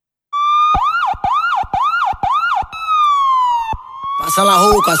Pasa la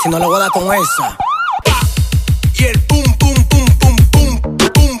juca si no le voy a dar con esa. Y el pum pum pum pum pum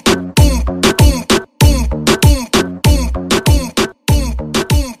pum pum pum pum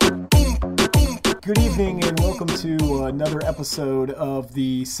pum. Good evening and welcome to another episode of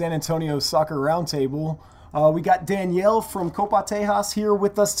the San Antonio Soccer Roundtable. We got Danielle from Copa Tejas here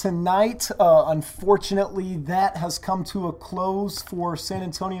with us tonight. Unfortunately, that has come to a close for San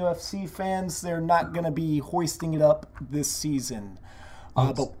Antonio FC fans. They're not going to be hoisting it up this season.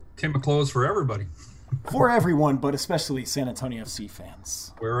 But came a close for everybody. For everyone, but especially San Antonio FC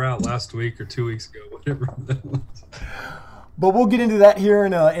fans. We were out last week or 2 weeks ago, whatever that was. But we'll get into that here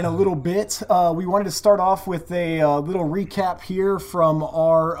in a little bit. We wanted to start off with a little recap here from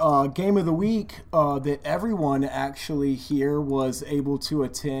our game of the week that everyone actually here was able to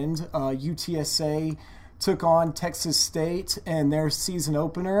attend. UTSA took on Texas State and their season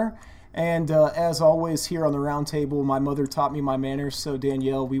opener. And as always here on the roundtable, my mother taught me my manners. So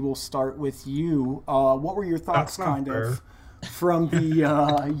Danielle, we will start with you. What were your thoughts of from the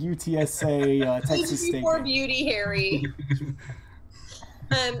UTSA Texas State before beauty, Harry?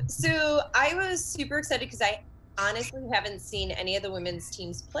 So I was super excited because I honestly haven't seen any of the women's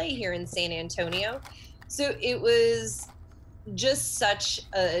teams play here in San Antonio. So it was just such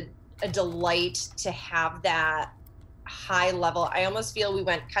a delight to have that high level. I almost feel we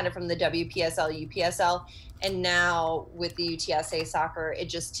went kind of from the WPSL, UPSL, and now with the UTSA soccer, it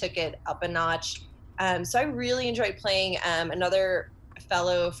just took it up a notch. So I really enjoyed playing. Another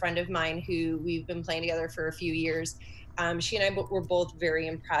fellow friend of mine who we've been playing together for a few years, she and I were both very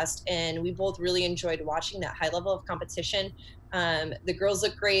impressed, and we both really enjoyed watching that high level of competition. The girls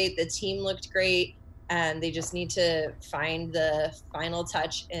looked great, the team looked great, and they just need to find the final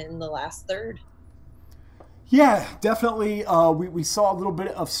touch in the last third. Yeah, definitely. We saw a little bit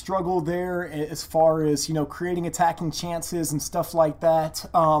of struggle there as far as, creating attacking chances and stuff like that.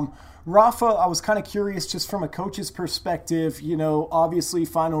 Rafa, I was kind of curious just from a coach's perspective, obviously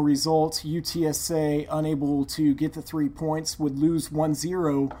final result, UTSA unable to get the 3 points, would lose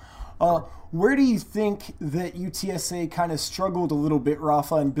 1-0. Where do you think that UTSA kind of struggled a little bit,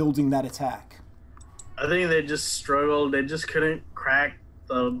 Rafa, in building that attack? I think they just struggled. They just couldn't crack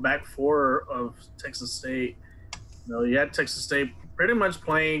the back four of Texas State. You had Texas State pretty much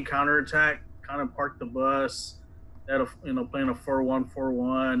playing counterattack, kind of parked the bus, had playing a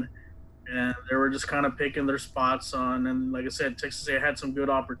 4-1-4-1. And they were just kind of picking their spots on. And like I said, Texas State had some good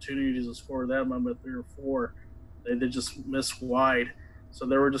opportunities to score them, about 3 or 4. They just missed wide. So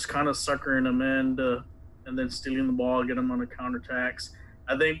they were just kind of suckering them in and then stealing the ball, get them on the counterattacks.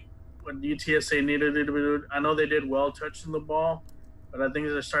 I think what UTSA needed to do, I know they did well touching the ball, but I think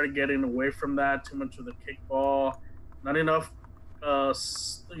they started getting away from that, too much with the kickball, not enough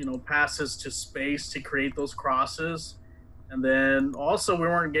passes to space to create those crosses. And then also we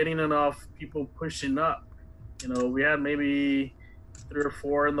weren't getting enough people pushing up. We had maybe 3 or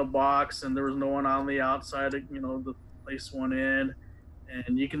 4 in the box, and there was no one on the outside, to place one in.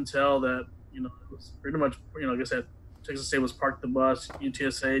 And you can tell that, it was pretty much, like I said, Texas State was parked the bus.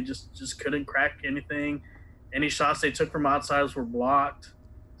 UTSA just couldn't crack anything. Any shots they took from outsiders were blocked,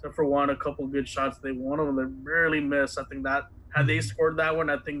 except for a couple good shots. One of them they barely missed. I think that had they scored that one,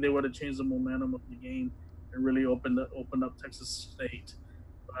 I think they would have changed the momentum of the game. It really opened up Texas State.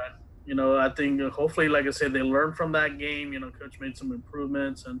 But, I think hopefully, like I said, they learned from that game. Coach made some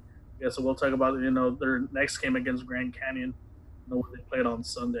improvements. And I guess we'll talk about, their next game against Grand Canyon, when they played on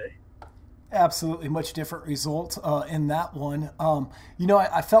Sunday. Absolutely, much different result in that one.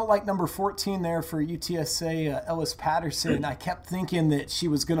 I felt like number 14 there for UTSA, Ellis Patterson. I kept thinking that she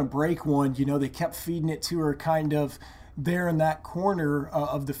was going to break one. They kept feeding it to her kind of there in that corner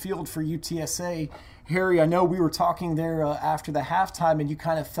of the field for UTSA. Harry, I know we were talking there after the halftime, and you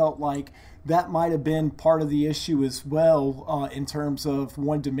kind of felt like that might have been part of the issue as well in terms of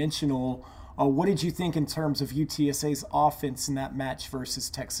one-dimensional. What did you think in terms of UTSA's offense in that match versus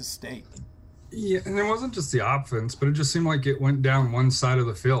Texas State? Yeah, and it wasn't just the offense, but it just seemed like it went down one side of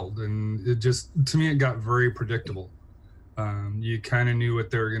the field, and it just, to me, it got very predictable. You kind of knew what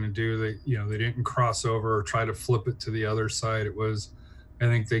they were going to do. They didn't cross over or try to flip it to the other side. It was, I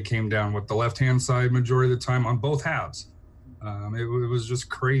think they came down with the left-hand side majority of the time on both halves. It was just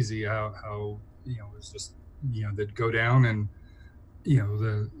crazy how it was just, they'd go down and,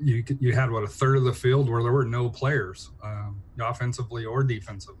 you had, a third of the field where there were no players, offensively or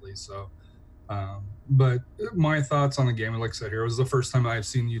defensively. So, but my thoughts on the game, like I said here, it was the first time I've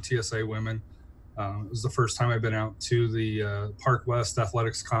seen UTSA women. It was the first time I've been out to the Park West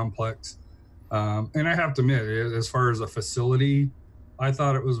Athletics Complex. And I have to admit, as far as a facility, I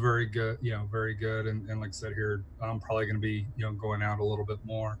thought it was very good, very good. And like I said here, I'm probably going to be, going out a little bit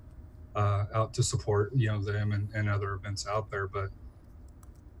more out to support, them and other events out there. But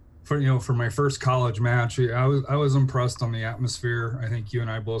for my first college match, I was impressed on the atmosphere. I think you and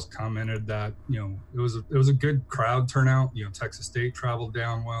I both commented that, it was a good crowd turnout. Texas State traveled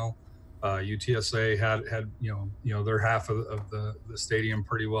down well. UTSA had their half of the stadium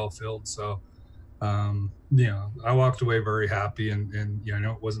pretty well filled. So, I walked away very happy, and I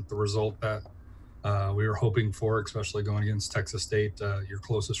know it wasn't the result that we were hoping for, especially going against Texas State, your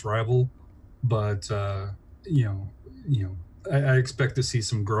closest rival. But I expect to see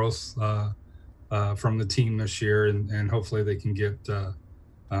some growth from the team this year, and hopefully they can get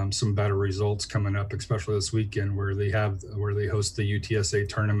some better results coming up, especially this weekend where they host the UTSA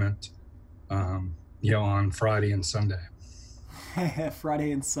tournament, on Friday and Sunday.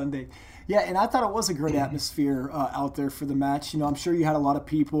 Friday and Sunday. Yeah, and I thought it was a great atmosphere out there for the match. I'm sure you had a lot of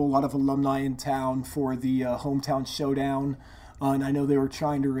people, a lot of alumni in town for the hometown showdown, and I know they were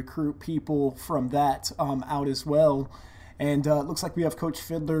trying to recruit people from that out as well. And it looks like we have Coach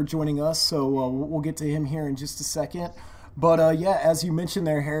Fiddler joining us, so we'll get to him here in just a second. But as you mentioned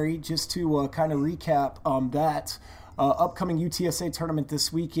there, Harry, just to kind of recap that upcoming UTSA tournament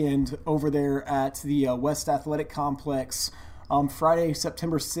this weekend over there at the West Athletic Complex, Friday,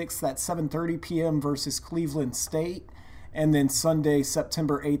 September 6th at 7:30 p.m. versus Cleveland State, and then Sunday,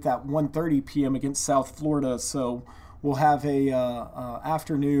 September 8th at 1:30 p.m. against South Florida. So we'll have a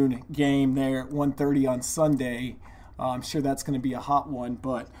afternoon game there at 1:30 on Sunday. I'm sure that's going to be a hot one,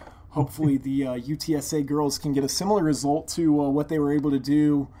 but hopefully the UTSA girls can get a similar result to what they were able to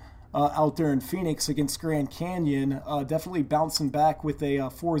do out there in Phoenix against Grand Canyon. Definitely bouncing back with a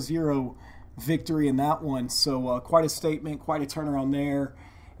 4-0 victory in that one. So quite a statement, quite a turnaround there.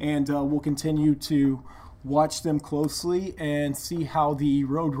 And we'll continue to watch them closely and see how the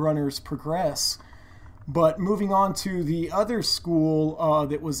Roadrunners progress. But moving on to the other school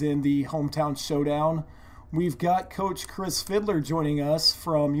that was in the hometown showdown, we've got Coach Chris Fiddler joining us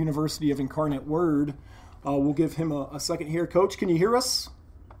from University of Incarnate Word. We'll give him a second here. Coach, can you hear us?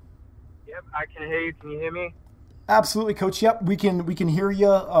 Yep, I can hear you. Can you hear me? Absolutely, Coach. Yep, we can hear you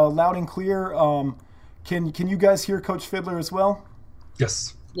loud and clear. Can you guys hear Coach Fiddler as well?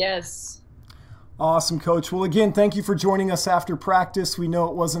 Yes. Yes. Awesome, Coach. Well, again, thank you for joining us after practice. We know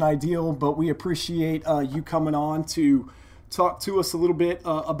it wasn't ideal, but we appreciate you coming on to talk to us a little bit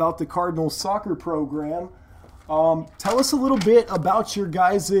about the Cardinals soccer program. Tell us a little bit about your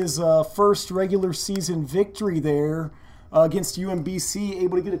guys' first regular season victory there against UMBC,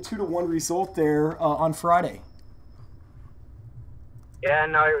 able to get a 2-1 result there on Friday. Yeah,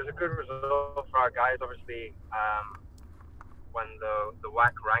 no, it was a good result for our guys. Obviously, when the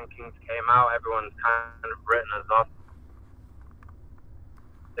WAC rankings came out, everyone's kind of written us off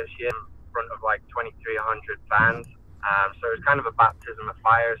this year in front of like 2,300 fans. So it was kind of a baptism of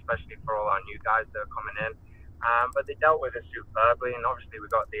fire, especially for all our new guys that are coming in. But they dealt with it superbly, and obviously we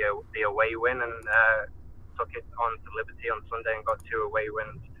got the away win and took it on to Liberty on Sunday and got 2 away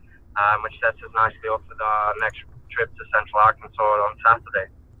wins, which sets us nicely up for our next trip to Central Arkansas on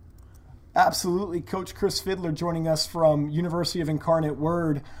Saturday. Absolutely. Coach Chris Fiddler joining us from University of Incarnate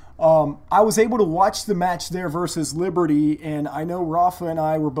Word. I was able to watch the match there versus Liberty, and I know Rafa and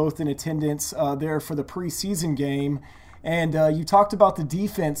I were both in attendance there for the preseason game. And you talked about the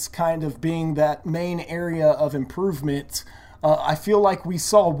defense kind of being that main area of improvement. I feel like we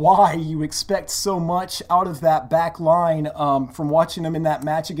saw why you expect so much out of that back line from watching them in that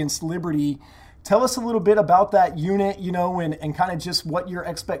match against Liberty. Tell us a little bit about that unit, and kind of just what your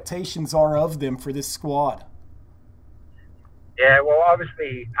expectations are of them for this squad. Yeah, well,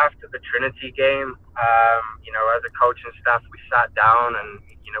 obviously, after the Trinity game, as a coaching staff, we sat down and,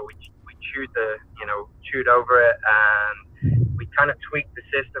 we chewed over it, and we kind of tweaked the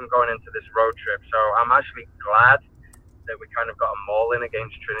system going into this road trip. So I'm actually glad that we kind of got a maul in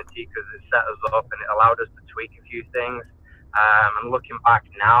against Trinity, because it set us up and it allowed us to tweak a few things. And looking back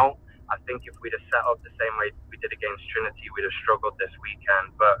now, I think if we'd have set up the same way we did against Trinity, we'd have struggled this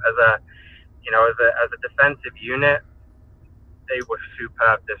weekend. But as a defensive unit, they were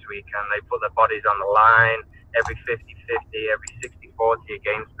superb this weekend. They put their bodies on the line every 50-50, every 60-40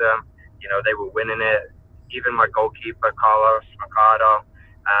 against them. They were winning it. Even my goalkeeper, Carlos Mercado,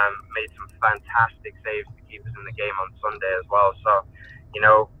 made some fantastic saves to keep us in the game on Sunday as well. So,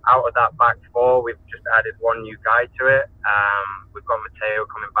 out of that back four, we've just added one new guy to it. We've got Mateo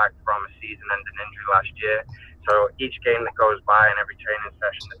coming back from a season-ending injury last year. So each game that goes by and every training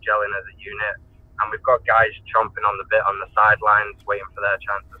session, they're gelling as a unit. And we've got guys chomping on the bit on the sidelines, waiting for their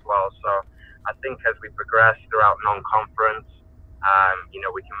chance as well. So I think as we progress throughout non-conference,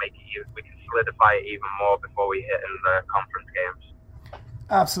 we can we can solidify it even more before we hit in the conference games.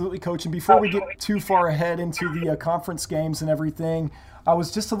 Absolutely, Coach. And before we get too far ahead into the conference games and everything, I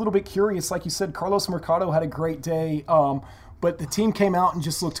was just a little bit curious. Like you said, Carlos Mercado had a great day, but the team came out and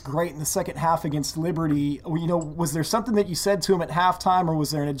just looked great in the second half against Liberty. Was there something that you said to him at halftime, or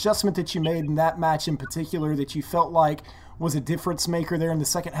was there an adjustment that you made in that match in particular that you felt like was a difference maker there in the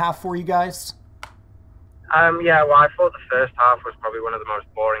second half for you guys? Well, I thought the first half was probably one of the most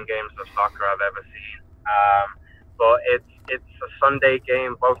boring games of soccer I've ever seen. But it's a Sunday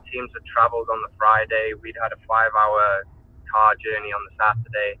game. Both teams had traveled on the Friday. We'd had a 5-hour car journey on the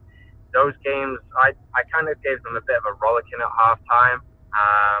Saturday. Those games, I kind of gave them a bit of a rollicking at halftime.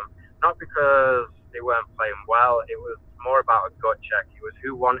 Not because they weren't playing well. It was more about a gut check. It was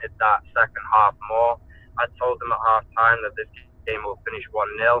who wanted that second half more. I told them at halftime that this game will finish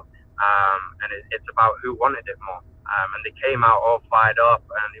 1-0. And it's about who wanted it more. And they came out all fired up,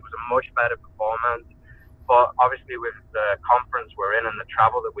 and it was a much better performance. But obviously, with the conference we're in and the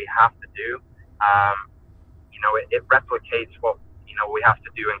travel that we have to do, it replicates what we have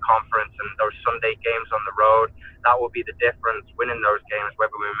to do in conference, and those Sunday games on the road. That will be the difference. Winning those games,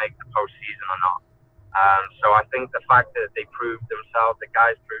 whether we make the postseason or not. So I think the fact that they proved themselves, the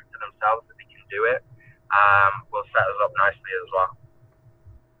guys proved to themselves that they can do it, will set us up nicely as well.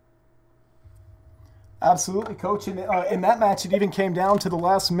 Absolutely, Coach. And in that match, it even came down to the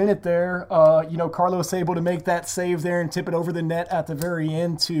last minute there. Carlos able to make that save there and tip it over the net at the very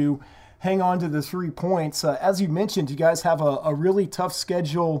end to hang on to the 3 points. As you mentioned, you guys have a really tough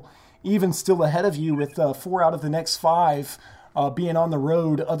schedule even still ahead of you with 4 out of the next 5 being on the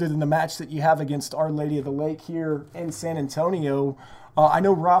road, other than the match that you have against Our Lady of the Lake here in San Antonio. I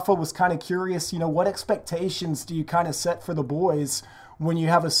know Rafa was kind of curious, what expectations do you kind of set for the boys when you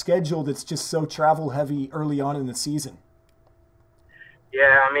have a schedule that's just so travel heavy early on in the season?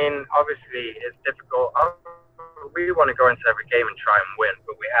 Yeah, obviously it's difficult. We want to go into every game and try and win,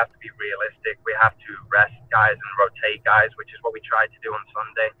 but we have to be realistic. We have to rest guys and rotate guys, which is what we tried to do on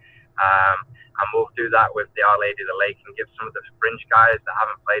Sunday. And we'll do that with the Our Lady of the Lake and give some of the fringe guys that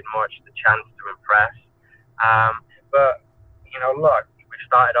haven't played much the chance to impress. But, look, we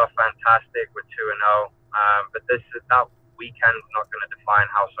started off fantastic with 2-0, but that weekend's not going to define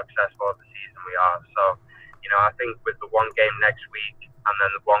how successful of the season we are. So, I think with the one game next week and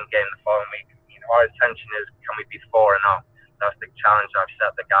then the one game the following week, our intention is, can we be 4-0? That's the challenge I've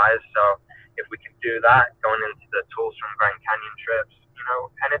set the guys. So if we can do that going into the Tulsa and Grand Canyon trips,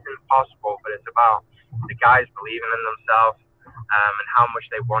 anything's possible, but it's about the guys believing in themselves and how much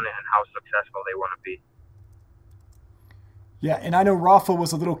they want it and how successful they want to be. Yeah, and I know Rafa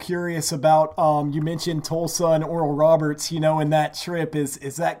was a little curious about, you mentioned Tulsa and Oral Roberts, in that trip. Is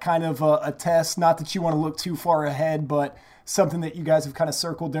that kind of a test? Not that you want to look too far ahead, but something that you guys have kind of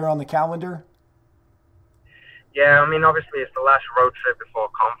circled there on the calendar? Yeah, obviously it's the last road trip before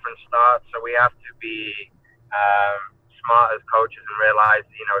conference starts, so we have to be smart as coaches and realize,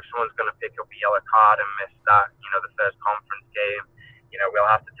 if someone's going to pick up a yellow card and miss that, the first conference game, we'll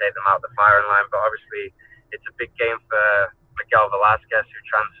have to take them out the firing line. But obviously it's a big game for Miguel Velasquez, who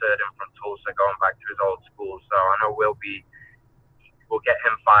transferred him from Tulsa, going back to his old school. So I know we'll get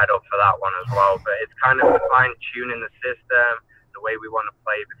him fired up for that one as well. But it's kind of fine-tuning the system, the way we want to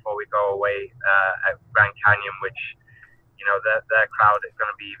play before we go away at Grand Canyon, which, their crowd is going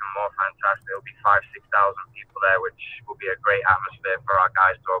to be even more fantastic. There'll be 5,000-6,000 people there, which will be a great atmosphere for our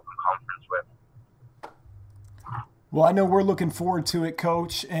guys to open conference with. Well, I know we're looking forward to it,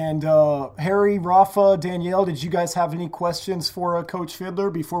 Coach. And Harry, Rafa, Danielle, did you guys have any questions for Coach Fiddler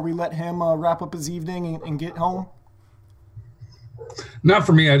before we let him wrap up his evening and get home? Not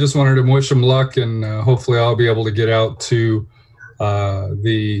for me. I just wanted to wish him luck, and hopefully I'll be able to get out to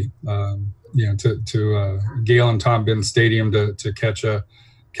to Gale and Tom Benz Stadium to catch a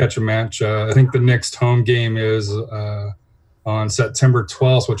match. I think the next home game is on September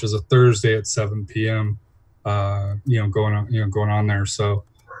 12th, which is a Thursday at 7 p.m. Going on there. So,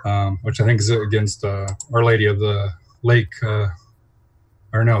 which I think is against Our Lady of the Lake, Our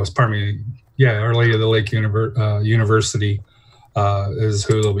Lady of the Lake University is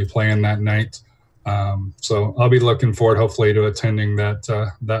who they'll be playing that night. So I'll be looking forward, hopefully, to attending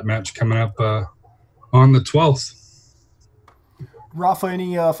that match coming up on the 12th. Rafa,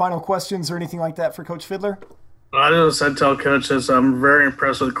 any final questions or anything like that for Coach Fiddler? I just tell coaches I'm very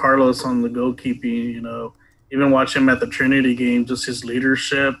impressed with Carlos on the goalkeeping. Even watch him at the Trinity game, just his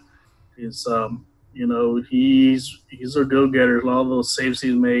leadership. He's he's a go-getter. All those saves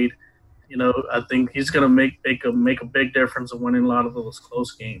he's made, I think he's gonna make a big difference in winning a lot of those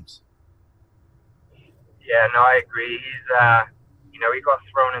close games. Yeah, no, I agree. he got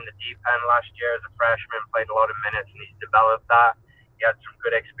thrown in the deep end last year as a freshman, played a lot of minutes, and he's developed that. He had some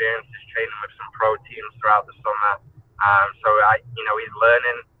good experiences training with some pro teams throughout the summer. So he's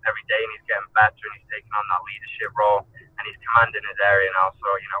learning every day, and he's getting better, and he's taking on that leadership role, and he's commanding his area now. So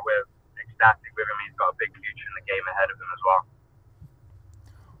we're ecstatic with him. He's got a big future in the game ahead of him as well.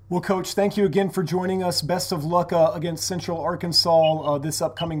 Well, Coach, thank you again for joining us. Best of luck against Central Arkansas this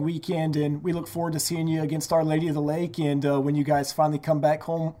upcoming weekend, and we look forward to seeing you against Our Lady of the Lake and when you guys finally come back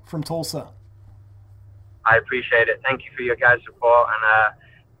home from Tulsa. I appreciate it. Thank you for your guys' support, and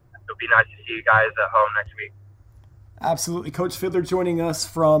it'll be nice to see you guys at home next week. Absolutely. Coach Fiddler joining us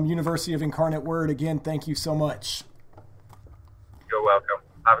from University of Incarnate Word. Again, thank you so much. You're welcome.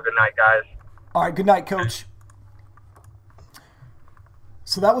 Have a good night, guys. All right, good night, Coach.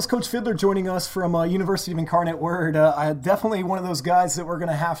 So that was Coach Fiddler joining us from University of Incarnate Word. Definitely one of those guys that we're going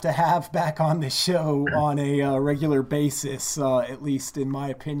to have back on this show on a regular basis, at least in my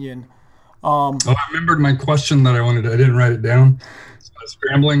opinion. I remembered my question that I didn't write it down. So I was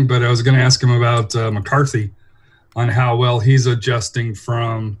scrambling, but I was going to ask him about McCarthy on how well he's adjusting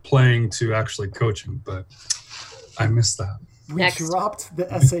from playing to actually coaching, but I missed that. We dropped the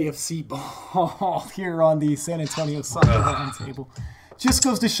SAFC ball here on the San Antonio Soccer Roundtable. Just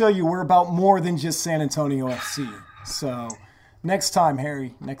goes to show you we're about more than just San Antonio FC. So next time,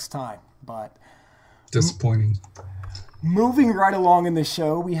 Harry, next time. But disappointing. Moving right along in the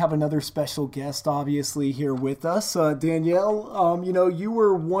show, we have another special guest, obviously, here with us. Danielle, you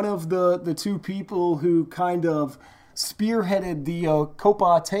were one of the two people who kind of spearheaded the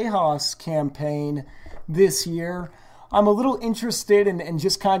Copa Tejas campaign this year. I'm a little interested in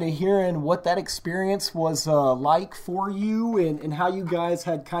just kind of hearing what that experience was like for you and how you guys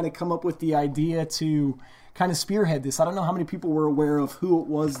had kind of come up with the idea to kind of spearhead this. I don't know how many people were aware of who it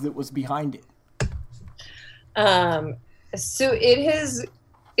was that was behind it. So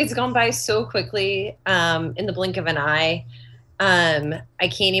it's gone by so quickly in the blink of an eye. I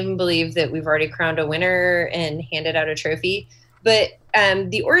can't even believe that we've already crowned a winner and handed out a trophy. But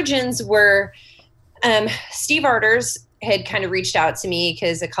the origins were Steve Arders had kind of reached out to me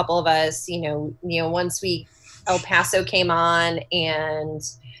because a couple of us, once El Paso came on and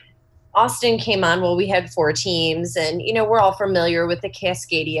Austin came on. Well, we had 4 teams and, we're all familiar with the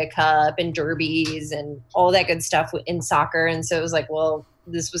Cascadia Cup and derbies and all that good stuff in soccer. And so it was like, well,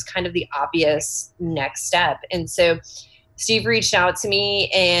 this was kind of the obvious next step. And so Steve reached out to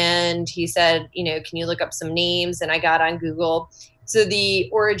me and he said, can you look up some names? And I got on Google. So the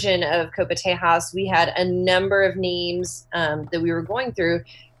origin of Copa Tejas, we had a number of names that we were going through,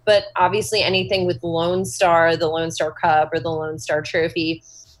 but obviously anything with Lone Star, the Lone Star Cup or the Lone Star Trophy,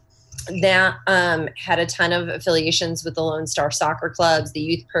 that had a ton of affiliations with the Lone Star soccer clubs, the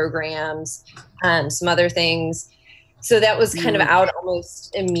youth programs, some other things. So that was kind of out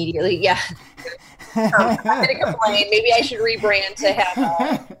almost immediately. Yeah. I'm going to complain. Maybe I should rebrand to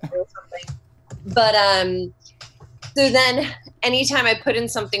have or something. But so then anytime I put in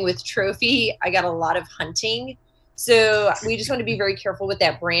something with trophy, I got a lot of hunting. So we just want to be very careful with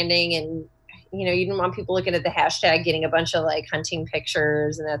that branding. And, you didn't want people looking at the hashtag, getting a bunch of like hunting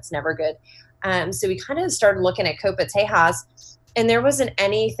pictures, and that's never good. So we kind of started looking at Copa Tejas, and there wasn't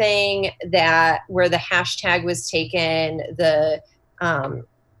anything where the hashtag was taken, the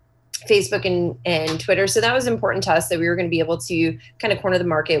Facebook and Twitter. So that was important to us that we were going to be able to kind of corner the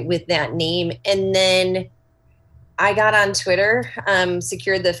market with that name. And then I got on Twitter,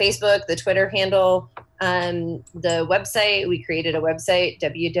 secured the Facebook, the Twitter handle, the website. We created a website,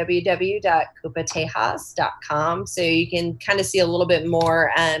 www.copatejas.com. So you can kind of see a little bit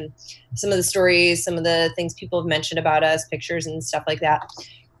more, some of the stories, some of the things people have mentioned about us, pictures and stuff like that.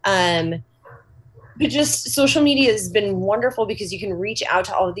 But just social media has been wonderful because you can reach out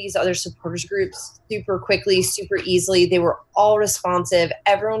to all of these other supporters groups super quickly, super easily. They were all responsive.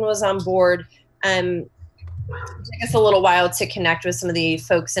 Everyone was on board. It took us a little while to connect with some of the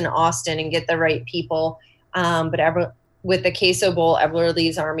folks in Austin and get the right people. But with the Queso Bowl,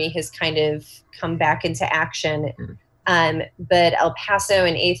 Everly's Army has kind of come back into action. But El Paso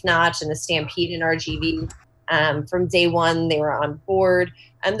and Eighth Notch and the Stampede and RGV, from day one, they were on board.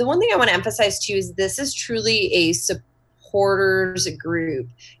 The one thing I want to emphasize too is this is truly a supporters group.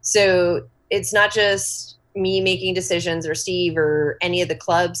 So it's not just me making decisions or Steve or any of the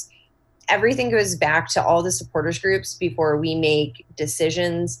clubs. Everything goes back to all the supporters groups before we make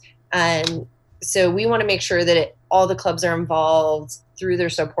decisions. So we want to make sure that all the clubs are involved through their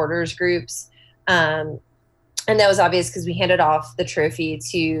supporters groups. And that was obvious because we handed off the trophy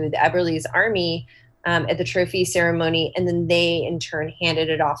to the Everly's Army. at the trophy ceremony, and then they in turn handed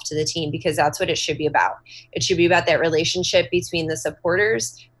it off to the team, because that's what it should be about. It should be about that relationship between the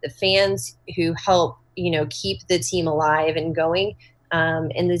supporters, the fans who help, keep the team alive and going,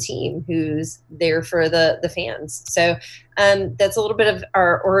 and the team who's there for the fans. So that's a little bit of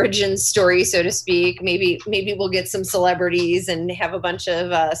our origin story, so to speak. Maybe we'll get some celebrities and have a bunch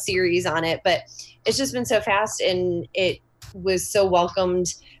of series on it, but it's just been so fast, and it was so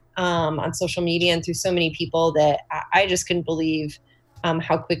welcomed on social media and through so many people that I just couldn't believe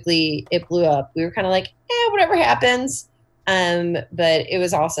how quickly it blew up. We were kind of like, whatever happens. But it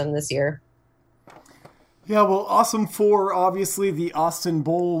was awesome this year. Yeah, well, awesome for, obviously, the Austin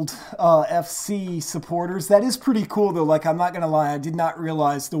Bold FC supporters. That is pretty cool, though. Like, I'm not going to lie, I did not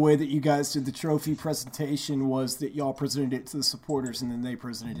realize the way that you guys did the trophy presentation was that y'all presented it to the supporters and then they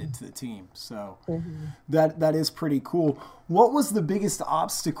presented it to the team. So that is pretty cool. What was the biggest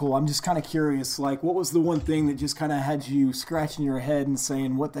obstacle? I'm just kind of curious. Like, what was the one thing that just kind of had you scratching your head and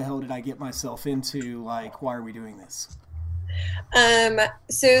saying, what the hell did I get myself into? Like, why are we doing this?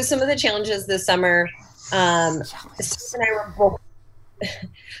 So some of the challenges this summer, Steve and I were both,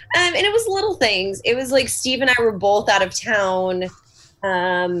 and it was little things. It was like Steve and I were both out of town,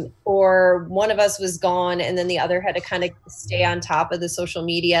 or one of us was gone, and then the other had to kind of stay on top of the social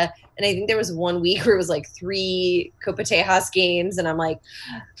media. And I think there was one week where it was like 3 Copa Tejas games, and I'm like,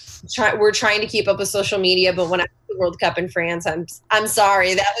 we're trying to keep up with social media, but when I was the World Cup in France, I'm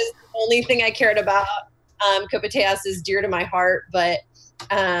sorry, that was the only thing I cared about. Copa Tejas is dear to my heart, but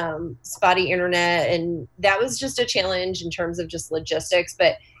spotty internet, and that was just a challenge in terms of just logistics,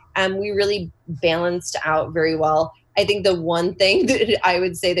 but we really balanced out very well. I think the one thing that I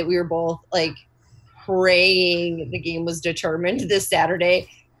would say that we were both like praying the game was determined this Saturday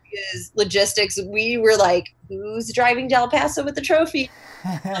is logistics. We were like, who's driving to El Paso with the trophy?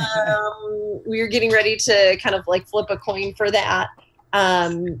 We were getting ready to kind of like flip a coin for that.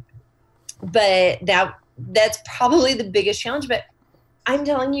 But that's probably the biggest challenge. But I'm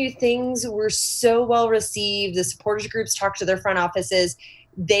telling you, things were so well received. The supporters groups talked to their front offices.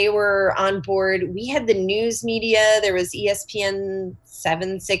 They were on board. We had the news media. There was ESPN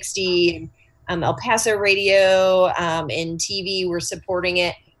 760, El Paso radio, and TV were supporting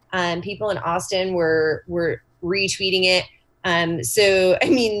it. People in Austin were retweeting it. So, I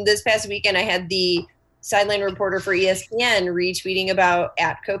mean, this past weekend I had the sideline reporter for ESPN retweeting about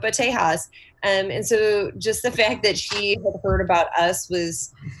at Copa Tejas. And so just the fact that she had heard about us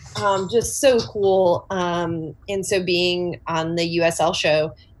was just so cool. And so being on the USL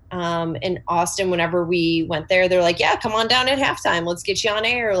show in Austin, whenever we went there, they're like, yeah, come on down at halftime. Let's get you on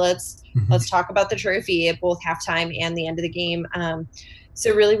air. Let's talk about the trophy at both halftime and the end of the game.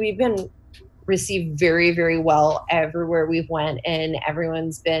 So really we've been received very, very well everywhere we've went, and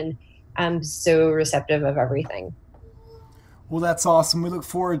everyone's been so receptive of everything. Well, that's awesome. We look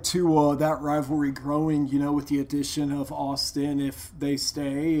forward to that rivalry growing, with the addition of Austin, if they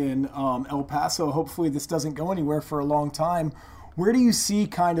stay, and El Paso. Hopefully this doesn't go anywhere for a long time. Where do you see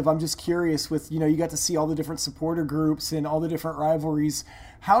I'm just curious with, you got to see all the different supporter groups and all the different rivalries.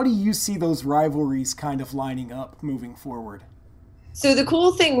 How do you see those rivalries kind of lining up moving forward? So the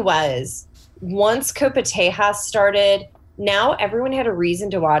cool thing was, once Copa Tejas started, now everyone had a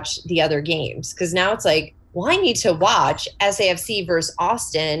reason to watch the other games, because now it's like, well, I need to watch SAFC versus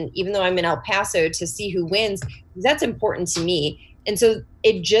Austin, even though I'm in El Paso, to see who wins. That's important to me. And so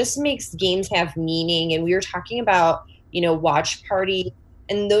it just makes games have meaning. And we were talking about, watch party.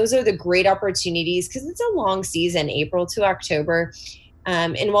 And those are the great opportunities, because it's a long season, April to October.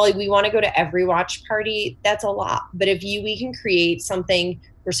 And while we want to go to every watch party, that's a lot. But if we can create something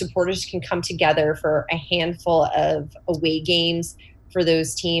where supporters can come together for a handful of away games for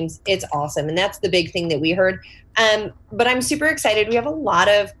those teams, it's awesome. And that's the big thing that we heard. But I'm super excited. We have a lot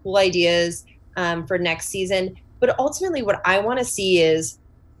of cool ideas for next season. But ultimately what I want to see is,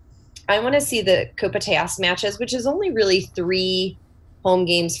 I want to see the Copa Tejas matches, which is only really 3 home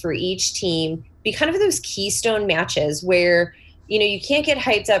games for each team, be kind of those keystone matches where, you can't get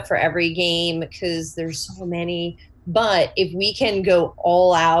hyped up for every game because there's so many. But if we can go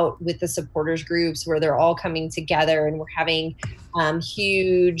all out with the supporters groups where they're all coming together and we're having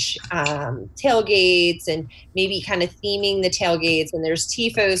huge tailgates and maybe kind of theming the tailgates, and there's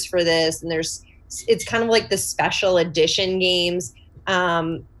tifos for this, and it's kind of like the special edition games.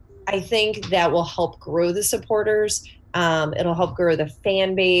 I think that will help grow the supporters. It'll help grow the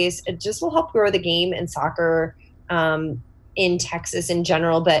fan base. It just will help grow the game and soccer in Texas in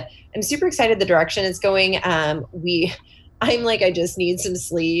general. But I'm super excited the direction it's going. I'm like, I just need some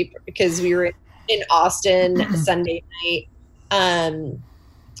sleep because we were in Austin Sunday night.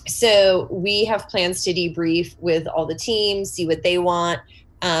 So we have plans to debrief with all the teams, see what they want.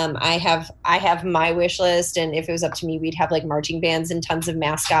 I have my wish list, and if it was up to me, we'd have like marching bands and tons of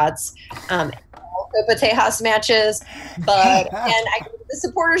mascots. Copa Tejas matches, but and the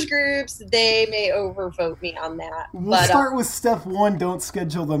supporters groups, they may overvote me on that. We'll start with step one: don't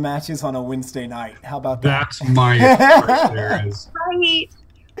schedule the matches on a Wednesday night. How about that? That's my right there is. Right.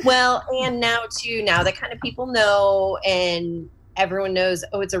 Well, and now that kind of people know, and everyone knows,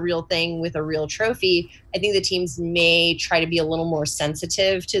 oh, it's a real thing with a real trophy. I think the teams may try to be a little more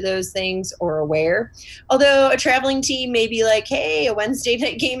sensitive to those things or aware. Although a traveling team may be like, hey, a Wednesday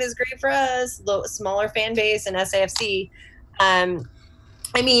night game is great for us, smaller fan base and SAFC.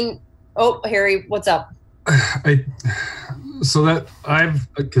 Harry, what's up?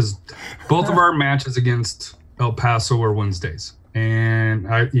 Because both of our matches against El Paso are Wednesdays. And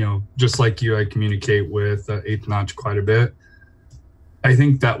I, just like you, I communicate with Eighth Notch quite a bit. I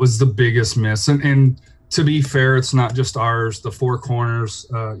think that was the biggest miss. And to be fair, it's not just ours. The Four Corners,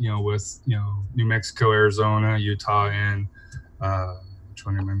 with New Mexico, Arizona, Utah, and which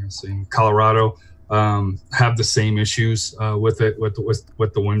one am I missing? Colorado, have the same issues with it with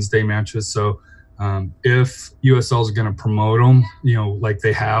the Wednesday matches. So if USL is going to promote them, like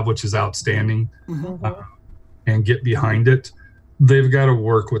they have, which is outstanding, and get behind it, they've got to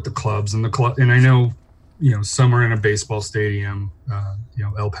work with the clubs and the club. And I know, some are in a baseball stadium,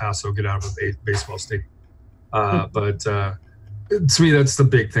 El Paso, get out of a baseball stadium. But to me, that's the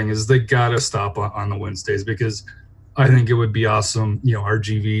big thing is they got to stop on the Wednesdays, because I think it would be awesome.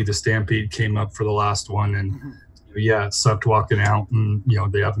 RGV, the Stampede came up for the last one, and it sucked walking out, and,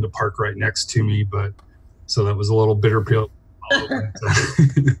 they happened to park right next to me, but so that was a little bitter pill.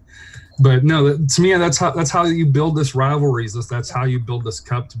 But no, to me, that's how you build this rivalries. That's how you build this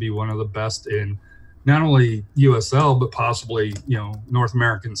cup to be one of the best in not only USL, but possibly, North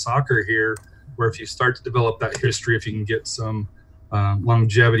American soccer here, where if you start to develop that history, if you can get some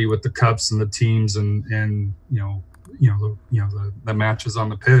longevity with the cups and the teams and the matches on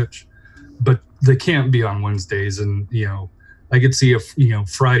the pitch, but they can't be on Wednesdays. And, I could see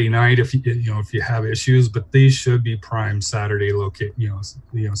Friday night if you have issues, but these should be prime Saturday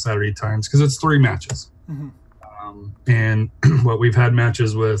Saturday times, because it's 3 matches. And we've had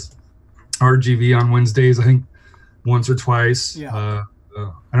matches with RGV on Wednesdays, I think once or twice. I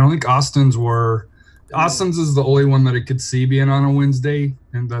don't think Austin's is the only one that I could see being on a Wednesday,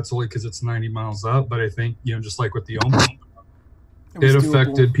 and that's only because it's 90 miles up. But I think, just like with the Omaha, it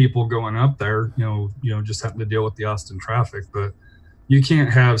affected people going up there, just having to deal with the Austin traffic. But you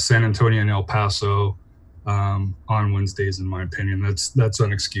can't have San Antonio and El Paso on Wednesdays, in my opinion. That's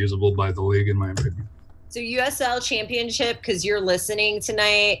unexcusable by the league, in my opinion. So USL Championship, because you're listening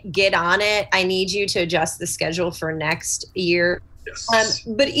tonight, get on it. I need you to adjust the schedule for next year. Yes.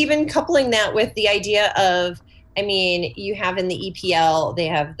 But even coupling that with the idea of, you have in the EPL, they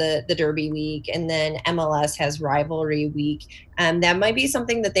have the Derby week, and then MLS has rivalry week. That might be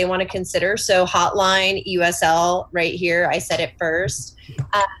something that they want to consider. So Hotline USL right here, I said it first.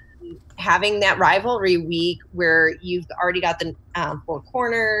 Having that rivalry week where you've already got the Four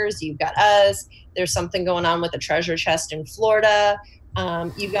Corners, you've got us. There's something going on with the Treasure Chest in Florida.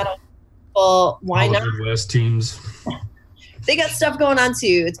 You've got why all not? The Midwest teams. They got stuff going on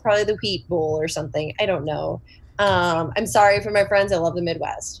too. It's probably the Wheat Bowl or something. I don't know. I'm sorry for my friends. I love the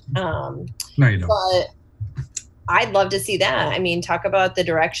Midwest. No, you don't. But I'd love to see that. Talk about the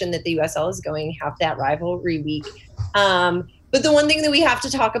direction that the USL is going, have that rivalry week. But the one thing that we have to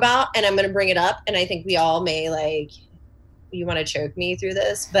talk about, and I'm going to bring it up, and I think we all may you want to choke me through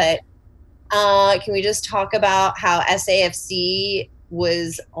this, but can we just talk about how SAFC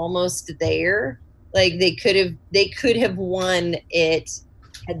was almost there? Like they could have won it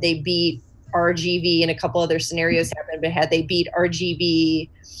had they beat RGV, and a couple other scenarios happened, but had they beat RGV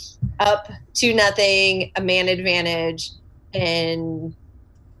up 2-0, a man advantage, and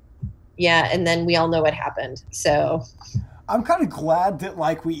then we all know what happened. So I'm kind of glad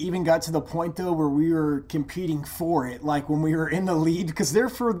that we even got to the point though where we were competing for it, when we were in the lead, because there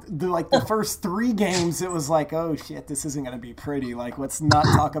for the first 3 games it was oh shit, this isn't going to be pretty. Let's not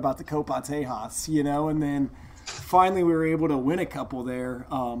talk about the Copa Tejas, and then finally we were able to win a couple there.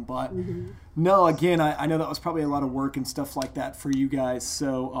 But no, again, I know that was probably a lot of work and stuff like that for you guys.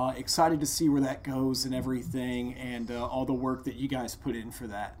 So excited to see where that goes and everything, and all the work that you guys put in for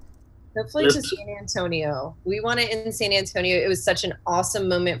that. Hopefully to San Antonio. We want it in San Antonio. It was such an awesome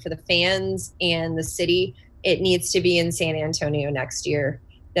moment for the fans and the city. It needs to be in San Antonio next year.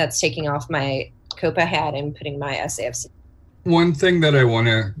 That's taking off my Copa hat and putting my SAFC. One thing that I want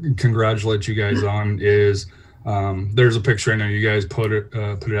to congratulate you guys on is There's a picture. I know you guys put it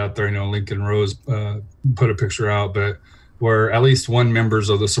out there. I know Lincoln Rose put a picture out, but where at least one members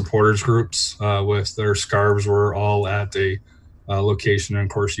of the supporters groups with their scarves were all at a location, and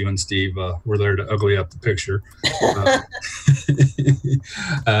of course you and Steve were there to ugly up the picture.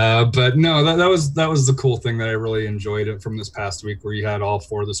 But no, that was the cool thing that I really enjoyed it from this past week, where you had all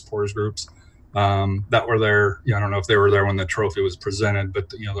 4 of the supporters groups that were there. I don't know if they were there when the trophy was presented, but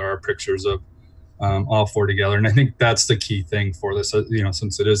there are pictures of all 4 together, and I think that's the key thing for this.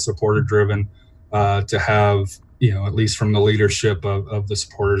 Since it is supporter driven, to have at least from the leadership of the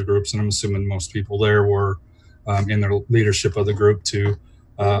supporters groups, and I'm assuming most people there were in their leadership of the group, to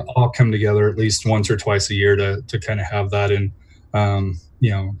all come together at least once or twice a year to kind of have that. And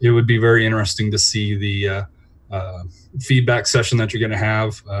it would be very interesting to see the feedback session that you're going to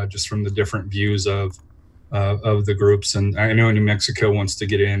have just from the different views of the groups. And I know New Mexico wants to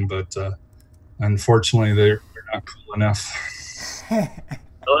get in, but unfortunately they're not cool enough.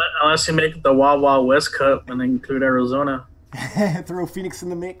 Unless you make the Wild Wild West Cup and include Arizona. Throw Phoenix in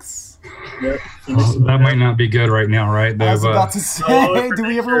the mix. Yep. That might not be good right now, right? I was about to say, do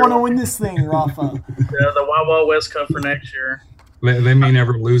we ever want to win this thing, Rafa? Yeah, the Wild Wild West Cup for next year. They may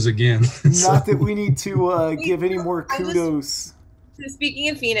never lose again. Not that we need to give any more kudos. So speaking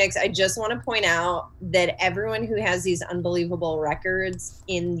of Phoenix, I just want to point out that everyone who has these unbelievable records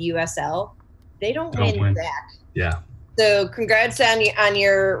in USL, they don't win back. Yeah. So congrats on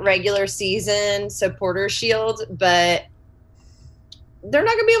your regular season supporter shield, but they're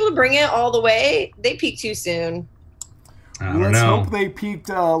not going to be able to bring it all the way. They peaked too soon. Let's hope they peaked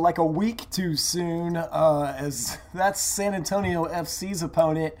like a week too soon, as that's San Antonio FC's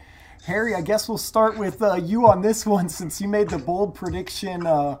opponent. Harry, I guess we'll start with you on this one, since you made the bold prediction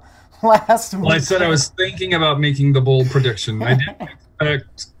last week. Well, I said I was thinking about making the bold prediction. I didn't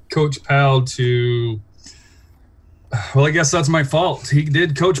expect Coach Powell to... Well, I guess that's my fault. He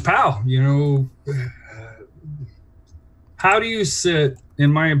did Coach Powell. How do you sit,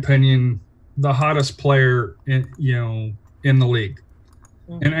 in my opinion, the hottest player in the league?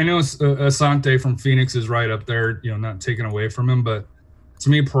 And I know Asante from Phoenix is right up there, not taken away from him, but to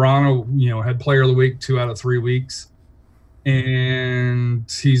me, Pirano, had Player of the Week 2 out of 3 weeks, and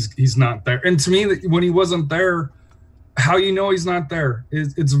he's not there. And to me, when he wasn't there, how he's not there?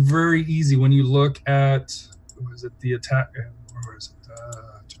 It's very easy when you look at the attack? Where is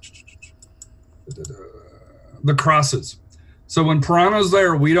it? The crosses. So when Pirano's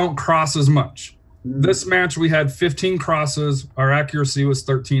there, we don't cross as much. This match, we had 15 crosses. Our accuracy was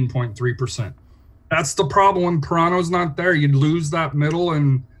 13.3%. That's the problem when Pirano's not there. You'd lose that middle,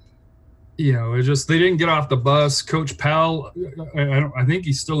 and it just, they didn't get off the bus. Coach Powell, I think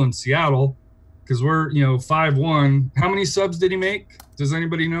he's still in Seattle, because we're 5-1. How many subs did he make? Does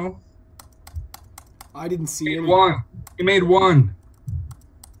anybody know? I didn't see it. He made one.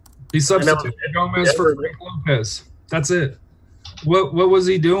 He substituted Gomez for Frank Lopez. That's it. What was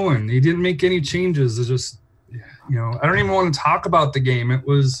he doing? He didn't make any changes. It's just, I don't even want to talk about the game. It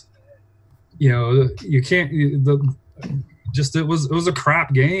was, you can't. It was a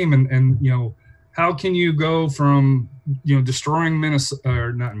crap game, and how can you go from destroying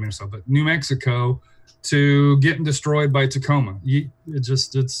New Mexico to getting destroyed by Tacoma? It's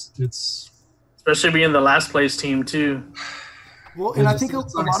especially being the last place team too. Well, and I think a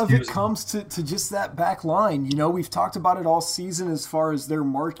lot of it comes to just that back line. We've talked about it all season as far as their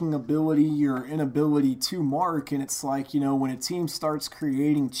marking ability or inability to mark. And it's like, when a team starts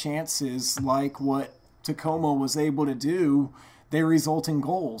creating chances like what Tacoma was able to do, they result in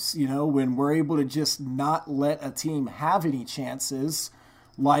goals. When we're able to just not let a team have any chances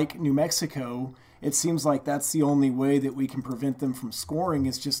like New Mexico, it seems like that's the only way that we can prevent them from scoring,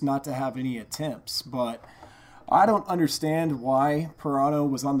 is just not to have any attempts. But I don't understand why Pirano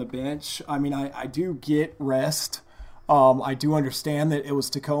was on the bench. I mean, I do get rest. I do understand that it was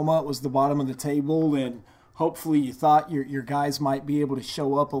Tacoma. It was the bottom of the table, and hopefully you thought your guys might be able to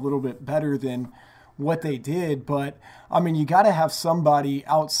show up a little bit better than what they did. But, I mean, you got to have somebody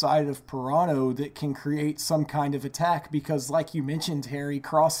outside of Pirano that can create some kind of attack, because like you mentioned, Harry,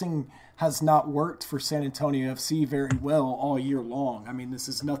 crossing has not worked for San Antonio FC very well all year long. I mean, this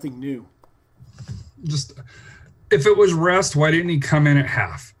is nothing new. Just, if it was rest, why didn't he come in at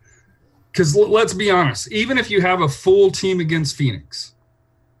half? Because let's be honest, even if you have a full team against Phoenix,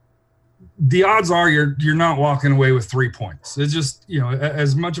 the odds are you're not walking away with 3 points. It's just,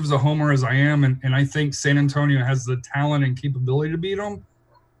 as much of a homer as I am, and I think San Antonio has the talent and capability to beat them,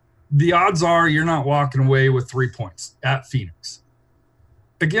 the odds are you're not walking away with 3 points at Phoenix.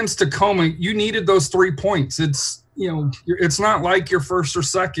 Against Tacoma, you needed those 3 points. It's, it's not like you're first or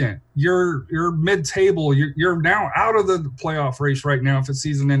second. You're mid-table. You're now out of the playoff race right now if the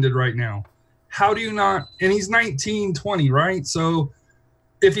season ended right now. How do you not – and he's 19, 20, right? So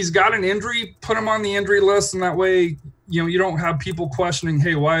if he's got an injury, put him on the injury list, and that way, you don't have people questioning,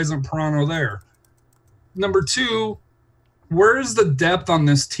 hey, why isn't Pirano there? Number two, where is the depth on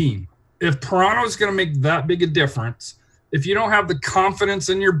this team? If Pirano is going to make that big a difference – if you don't have the confidence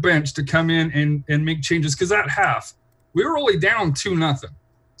in your bench to come in and make changes, because at half, we were only down 2-0.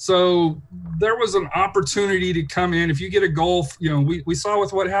 So there was an opportunity to come in. If you get a goal, we saw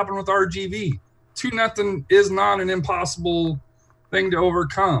with what happened with RGV. 2-0 is not an impossible thing to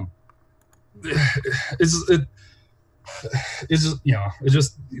overcome. It's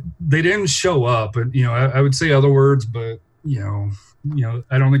just they didn't show up. And, I would say other words, but,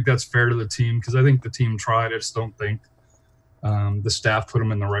 I don't think that's fair to the team because I think the team tried. I just don't think the staff put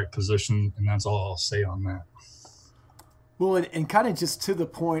them in the right position, and that's all I'll say on that. Well, and kind of just to the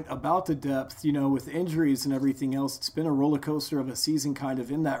point about the depth, with injuries and everything else, it's been a roller coaster of a season kind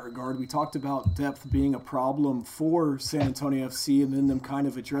of in that regard. We talked about depth being a problem for San Antonio FC and then them kind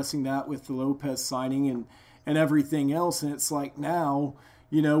of addressing that with the Lopez signing and everything else. And it's like now,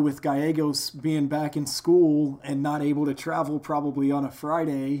 with Gallegos being back in school and not able to travel probably on a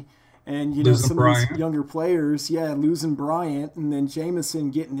Friday – and, losing some Bryant. of these younger players, losing Bryant and then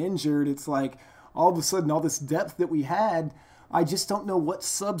Jameson getting injured, it's like all of a sudden all this depth that we had, I just don't know what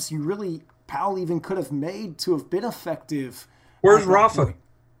subs you really, Powell even could have made to have been effective. Where's Rafa?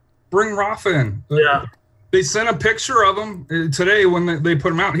 Bring Rafa in. Yeah. They sent a picture of him today when they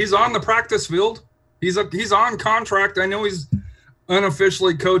put him out. He's on the practice field. He's on contract. I know he's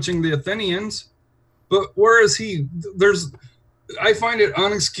unofficially coaching the Athenians, but where is he? I find it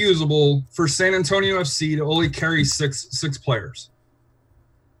unexcusable for San Antonio FC to only carry six players.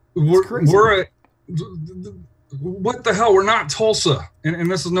 We're what the hell? We're not Tulsa,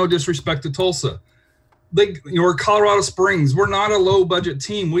 and this is no disrespect to Tulsa. We're Colorado Springs. We're not a low-budget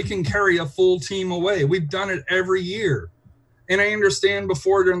team. We can carry a full team away. We've done it every year. And I understand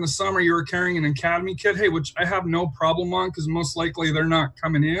before during the summer you were carrying an academy kid, which I have no problem on because most likely they're not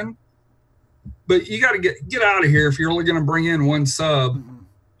coming in. But you got to get out of here if you're only going to bring in one sub. Mm-hmm.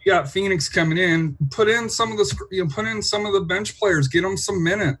 You got Phoenix coming in. Put in some of the bench players. Get them some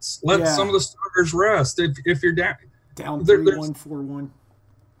minutes. Let some of the starters rest. If you're down 3-1,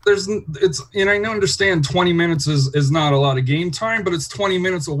 4-1. I understand 20 minutes is not a lot of game time, but it's 20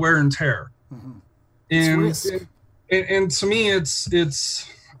 minutes of wear and tear. Mm-hmm. And to me, it's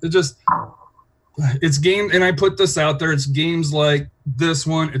game, and I put this out there. It's games like this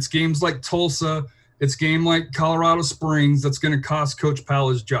one. It's games like Tulsa. It's game like Colorado Springs that's going to cost Coach Powell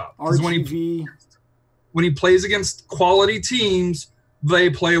his job. RGV. When he plays against quality teams, they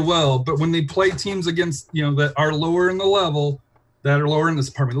play well. But when they play teams against that are lower in the level, lower in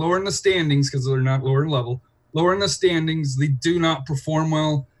the standings because they're not lower in level, lower in the standings, they do not perform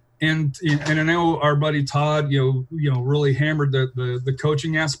well. And I know our buddy Todd, really hammered the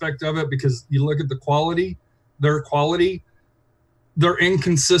coaching aspect of it because you look at the quality, they're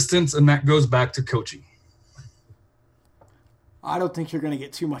inconsistent, and that goes back to coaching. I don't think you're going to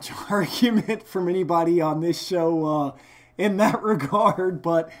get too much argument from anybody on this show in that regard,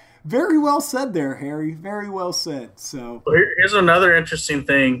 but very well said there, Harry. Very well said. So here's another interesting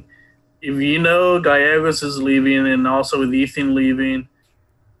thing. If Gallegos is leaving and also with Ethan leaving,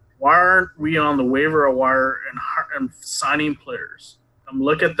 why aren't we on the waiver wire and signing players? I'm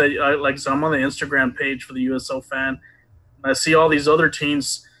looking at I'm on the Instagram page for the USL fan, and I see all these other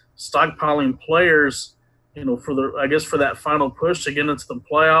teams stockpiling players, for that final push to get into the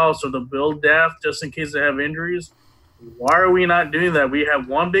playoffs or to build depth just in case they have injuries. Why are we not doing that? We have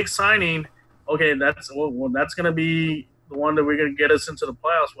one big signing. Okay, that's going to be the one that we're going to get us into the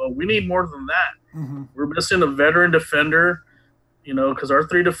playoffs. Well, we need more than that. Mm-hmm. We're missing a veteran defender. Because our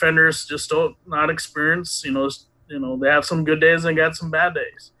three defenders just don't not experience. They have some good days and got some bad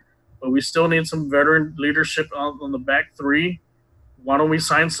days, but we still need some veteran leadership on the back three. Why don't we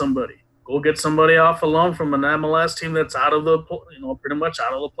sign somebody? Go get somebody off a loan from an MLS team that's out of the pretty much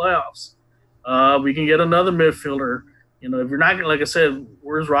out of the playoffs. We can get another midfielder. If you're not, like I said,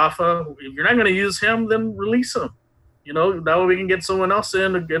 where's Rafa? If you're not going to use him, then release him. That way we can get someone else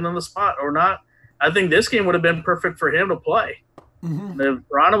in to get on the spot or not. I think this game would have been perfect for him to play. Mm-hmm. If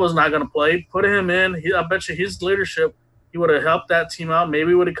Pirano was not going to play, put him in. I bet you his leadership, he would have helped that team out.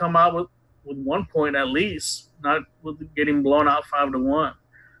 Maybe would have come out with 1 point at least, not with getting blown out 5-1.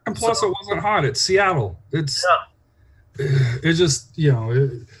 And plus, it wasn't hot. It's Seattle. It's just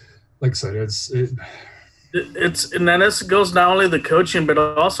like I said, it's and then this goes not only the coaching but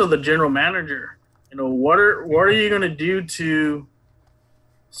also the general manager. what are you going to do to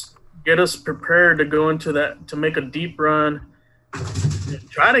get us prepared to go into that, to make a deep run,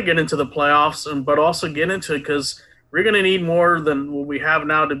 try to get into the playoffs, but also get into it, because we're going to need more than what we have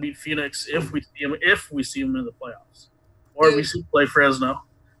now to beat Phoenix if we see them in the playoffs, or if we see play Fresno,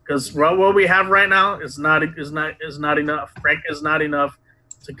 because what we have right now is not enough. Frank is not enough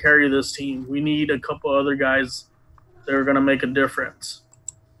to carry this team. We need a couple other guys that are going to make a difference.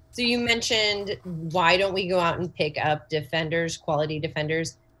 So you mentioned, why don't we go out and pick up defenders, quality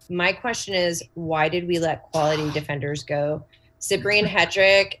defenders? My question is, why did we let quality defenders go? Cyprian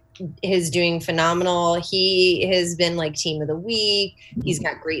Hedrick is doing phenomenal. He has been like team of the week. He's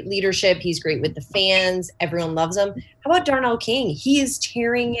got great leadership. He's great with the fans. Everyone loves him. How about Darnell King? He is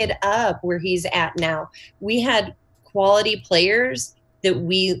tearing it up where he's at now. We had quality players that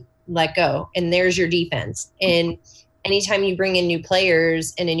we let go, and there's your defense. And anytime you bring in new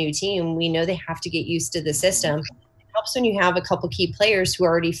players and a new team, we know they have to get used to the system. It helps when you have a couple key players who are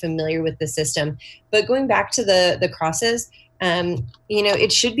already familiar with the system. But going back to the crosses,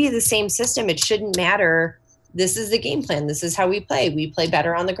 it should be the same system. It shouldn't matter. This is the game plan. This is how we play. We play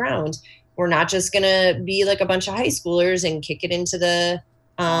better on the ground. We're not just going to be like a bunch of high schoolers and kick it into the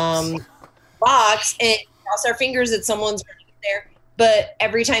box and cross our fingers that someone's there. But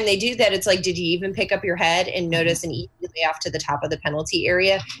every time they do that, it's like, did you even pick up your head and notice and easily off to the top of the penalty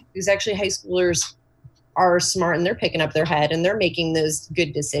area? Because actually high schoolers are smart and they're picking up their head and they're making those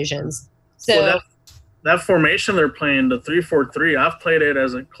good decisions. So that formation they're playing, the 3-4-3, I've played it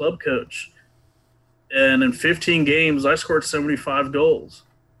as a club coach. And in 15 games, I scored 75 goals.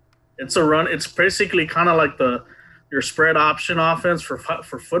 It's a run. It's basically kind of like your spread option offense for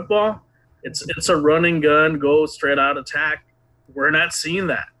football. It's a run and gun, go straight out attack. We're not seeing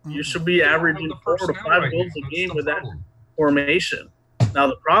that. You should be averaging 4 to 5 goals a game with that formation. Now,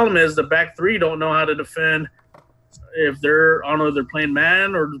 the problem is the back three don't know how to defend if they're playing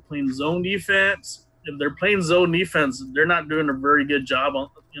man or they're playing zone defense. If they're playing zone defense, they're not doing a very good job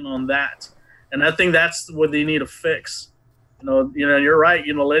on that. And I think that's what they need to fix. You're right.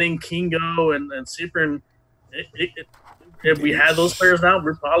 Letting King go and Cyprian, if we had those players now,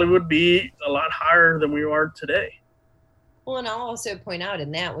 we probably would be a lot higher than we are today. Well, and I'll also point out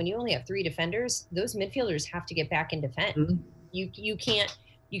in that when you only have 3 defenders, those midfielders have to get back and defend. Mm-hmm. You can't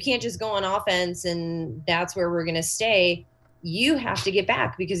just go on offense and that's where we're going to stay. You have to get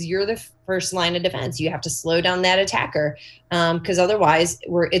back because you're the first line of defense. You have to slow down that attacker because otherwise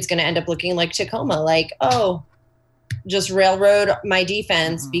it's going to end up looking like Tacoma, like, just railroad my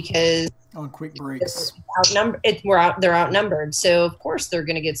defense because on quick breaks. They're outnumbered. So of course they're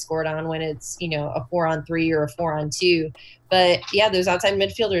going to get scored on when it's, a 4-on-3 or a 4-on-2. But yeah, those outside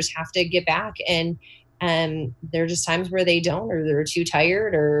midfielders have to get back. And there are just times where they don't, or they're too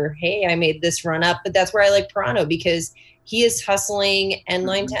tired, or, hey, I made this run up. But that's where I like Pirano because he is hustling end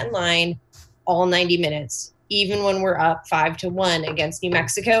line to end line all 90 minutes. Even when we're up 5-1 against New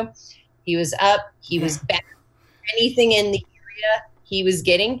Mexico, he was up, he was back. Anything in the area he was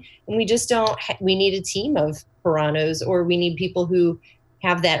getting, and we just we need a team of Piranos, or we need people who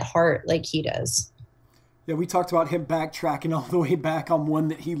have that heart like he does. Yeah, we talked about him backtracking all the way back on one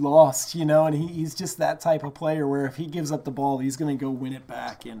that he lost, and he's just that type of player where if he gives up the ball, he's going to go win it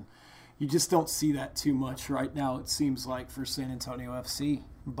back, and you just don't see that too much right now, it seems like, for San Antonio FC.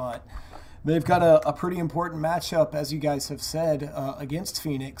 But they've got a pretty important matchup, as you guys have said, against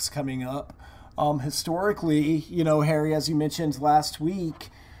Phoenix coming up. Historically, Harry, as you mentioned last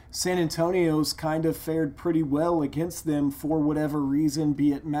week, San Antonio's kind of fared pretty well against them for whatever reason,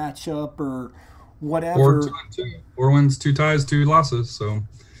 be it matchup or whatever. 4 wins, 2 ties, 2 losses. So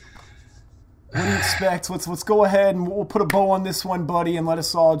what do you expect? Let's go ahead and we'll put a bow on this one, buddy, and let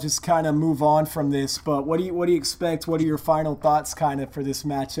us all just kind of move on from this. But what do you expect? What are your final thoughts kind of for this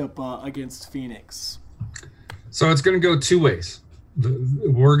matchup against Phoenix? So it's going to go 2 ways.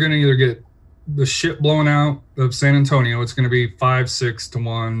 We're going to either get the shit blown out of San Antonio. It's going to be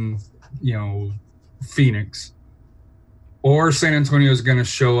 5-6-1, Phoenix, or San Antonio is going to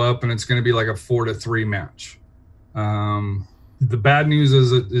show up and it's going to be like a 4-3 match. The bad news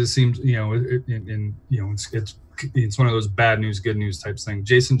is it seems, it's one of those bad news, good news type things.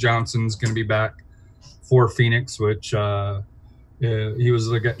 Jason Johnson's going to be back for Phoenix, which he was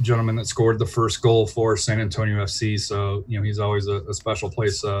the gentleman that scored the first goal for San Antonio FC. So, he's always a special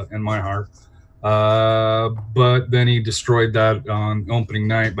place in my heart. But then he destroyed that on opening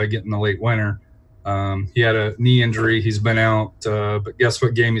night by getting the late winner. He had a knee injury. He's been out, but guess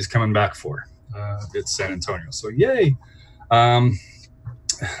what game he's coming back for? It's San Antonio. So yay.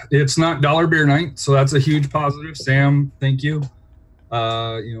 It's not dollar beer night, so that's a huge positive. Sam, thank you.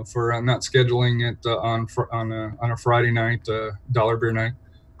 for not scheduling it on a Friday night, dollar beer night.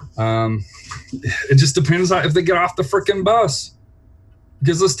 It just depends on if they get off the freaking bus,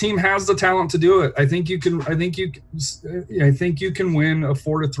 because this team has the talent to do it. I think you can win a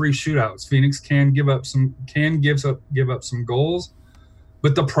 4-3 shootouts. Phoenix can give up some goals,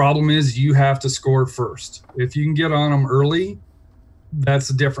 but the problem is you have to score first. If you can get on them early, that's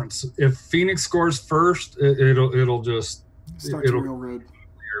the difference. If Phoenix scores first, it'll just start the real road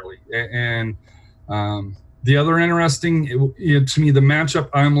early. And the other interesting, to me, the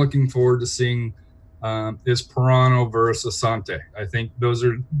matchup I'm looking forward to seeing is Pirano versus Asante. I think those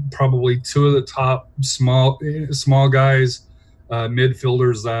are probably two of the top small guys,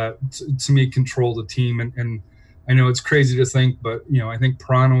 midfielders that, to me, control the team. And I know it's crazy to think, but I think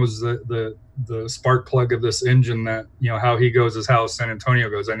Pirano is the spark plug of this engine. That how he goes is how San Antonio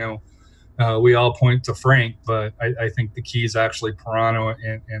goes. I know we all point to Frank, but I think the key is actually Pirano,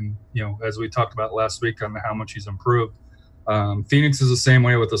 and as we talked about last week on how much he's improved. Phoenix is the same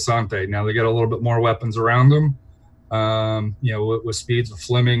way with Asante. Now they got a little bit more weapons around them, with speeds of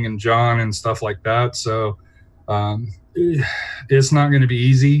Fleming and John and stuff like that. So it's not going to be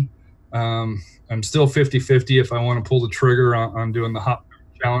easy. I'm still 50-50 if I want to pull the trigger on doing the hot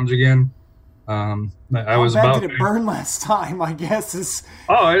challenge again. How bad did it burn last time? I guess is.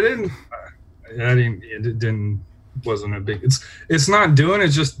 Oh, I didn't. It didn't. Wasn't a big. It's not doing.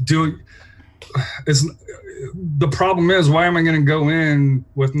 It's just doing. It's. The problem is, why am I going to go in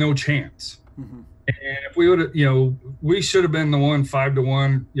with no chance? Mm-hmm. And if we would have, we should have been the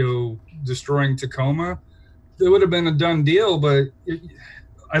 5-1, destroying Tacoma. It would have been a done deal. But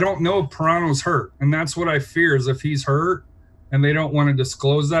I don't know if Pirano's hurt, and that's what I fear is if he's hurt, and they don't want to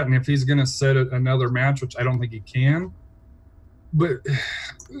disclose that, and if he's going to set another match, which I don't think he can. But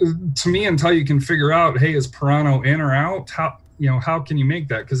to me, until you can figure out, hey, is Pirano in or out? How can you make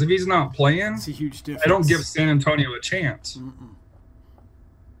that? Because if he's not playing, it's a huge difference. I don't give San Antonio a chance. Mm-mm.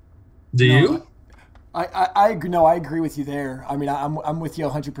 Do you? I agree. No, I agree with you there. I mean, I'm with you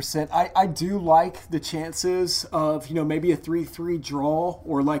 100%. I do like the chances of maybe a 3-3 draw,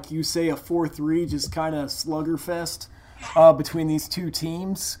 or like you say, a 4-3, just kind of slugger fest between these two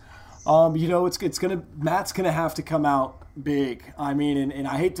teams. Matt's gonna have to come out big. I mean, and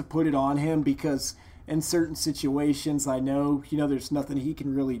I hate to put it on him, because in certain situations, I know, there's nothing he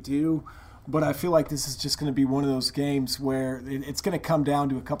can really do. But I feel like this is just going to be one of those games where it's going to come down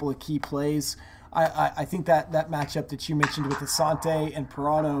to a couple of key plays. I think that matchup that you mentioned with Asante and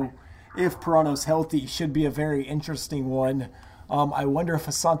Pirano, if Pirano's healthy, should be a very interesting one. I wonder if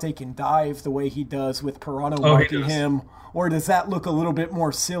Asante can dive the way he does with Pirano marking him, or does that look a little bit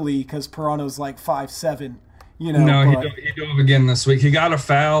more silly because Pirano's like 5'7"? No, he dove again this week. He got a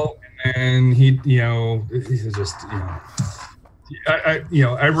foul, and he's just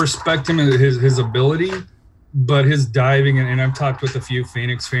I respect him and his ability, but his diving, and I've talked with a few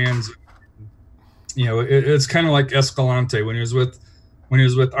Phoenix fans. It's kind of like Escalante when he was with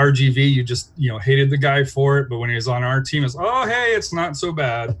RGV. You just hated the guy for it, but when he was on our team, it's it's not so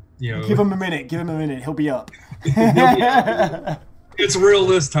bad. Give him a minute. He'll be up. It's real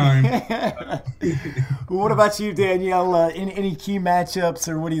this time. What about you, Danielle? Any key matchups,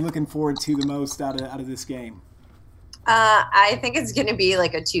 or what are you looking forward to the most out of this game? I think it's going to be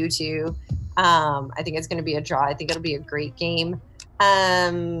like a 2-2. I think it's going to be a draw. I think it'll be a great game.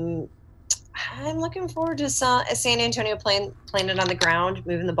 I'm looking forward to San Antonio playing it on the ground,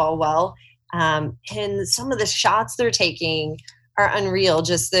 moving the ball well. And some of the shots they're taking are unreal.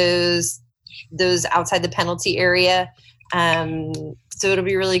 Just those outside the penalty area. So it'll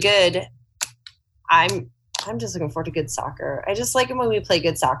be really good. I'm just looking forward to good soccer. I just like it when we play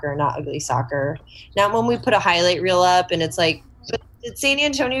good soccer, not ugly soccer. Not when we put a highlight reel up and it's like, did San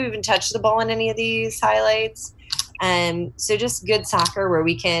Antonio even touch the ball in any of these highlights? So just good soccer where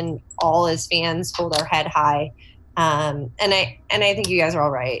we can all as fans hold our head high. And I think you guys are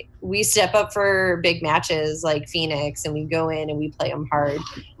all right. We step up for big matches like Phoenix, and we go in and we play them hard.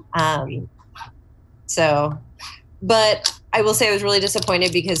 But I will say I was really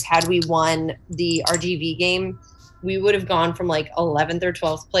disappointed because had we won the RGV game, we would have gone from like 11th or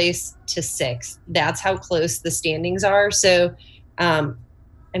 12th place to 6th. That's how close the standings are. So, I hope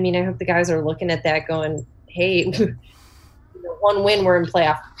the guys are looking at that going, hey, one win, we're in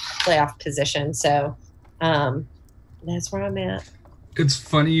playoff position. So that's where I'm at. It's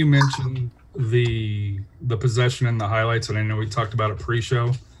funny you mentioned the possession and the highlights, and I know we talked about it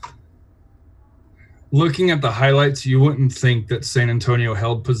pre-show. Looking at the highlights, you wouldn't think that San Antonio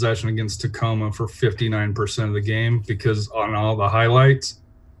held possession against Tacoma for 59% of the game, because on all the highlights,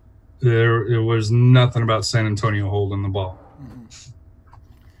 there was nothing about San Antonio holding the ball.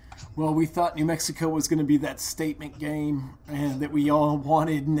 Well, we thought New Mexico was going to be that statement game and that we all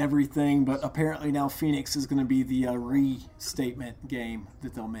wanted and everything, but apparently now Phoenix is going to be the re-statement game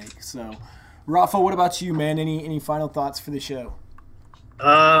that they'll make. So, Rafa, what about you, man? Any final thoughts for the show?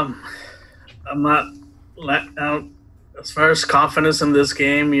 I'm not as far as confidence in this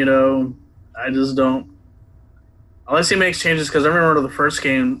game. I just don't. Unless he makes changes, because I remember the first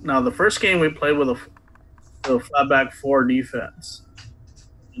game. Now, the first game we played with a flat back 4 defense.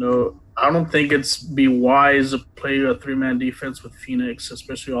 I don't think it's be wise to play a 3-man defense with Phoenix,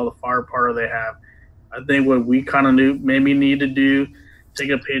 especially all the firepower they have. I think what we kind of maybe need to do, take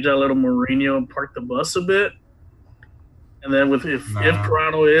a page out of little Mourinho and park the bus a bit. And then if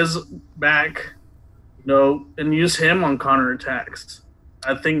Toronto is back, and use him on counterattacks.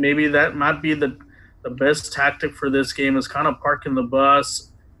 I think maybe that might be the best tactic for this game is kind of parking the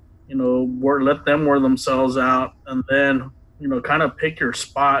bus, let them wear themselves out, and then, kind of pick your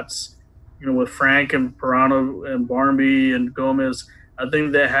spots, with Frank and Pirano and Barmby and Gomez. I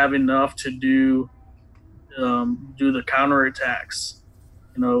think they have enough to do the counterattacks.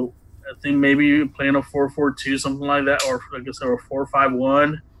 I think maybe playing a 4-4-2, something like that, or like I said, a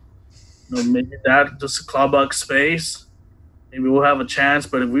 4-5-1. Maybe that just club up space. Maybe we'll have a chance.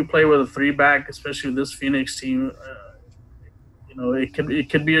 But if we play with a 3-back, especially with this Phoenix team, it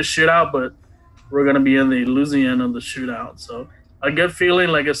could be a shootout, but we're going to be in the losing end of the shootout. So a good feeling.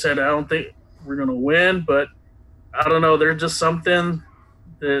 Like I said, I don't think we're going to win, but I don't know. There's just something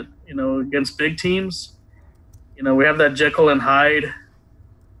that, against big teams, we have that Jekyll and Hyde,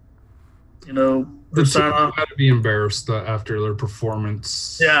 persona. Got to be embarrassed after their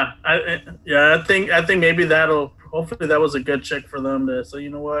performance. Yeah. I think maybe hopefully that was a good check for them to say, you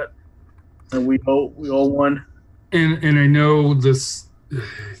know what, we all won. And I know this,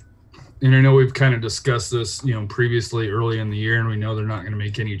 and I know we've kind of discussed this, previously early in the year, and we know they're not going to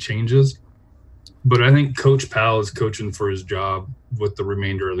make any changes. But I think Coach Powell is coaching for his job with the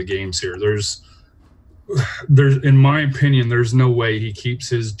remainder of the games here. There's, in my opinion, there's no way he keeps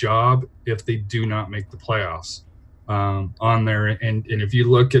his job if they do not make the playoffs on there. And if you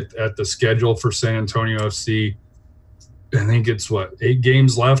look at the schedule for San Antonio FC, I think it's 8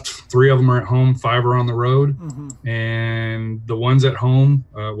 games left. 3 of them are at home, 5 are on the road. Mm-hmm. And the ones at home,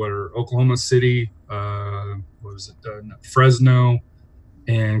 are Oklahoma City, Fresno,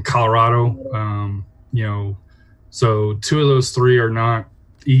 and Colorado. So 2 of those 3 are not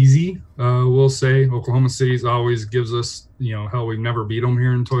easy, we'll say. Oklahoma City's always gives us, hell, we've never beat them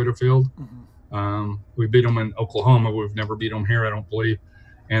here in Toyota Field. Mm-hmm. We beat them in Oklahoma. We've never beat them here, I don't believe.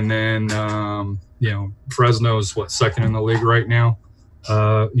 And then, Fresno's second in the league right now,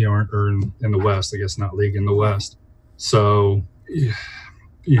 or in the West, I guess, not league, in the West. So,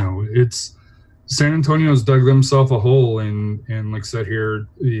 it's San Antonio's dug themselves a hole, and like I said here,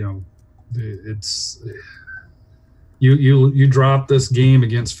 it's you drop this game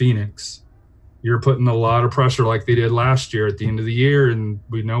against Phoenix, you're putting a lot of pressure like they did last year at the end of the year, and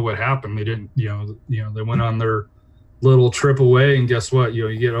we know what happened. They didn't, they went on their little trip away, and guess what?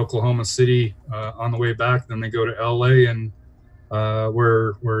 You get Oklahoma City on the way back, then they go to LA, and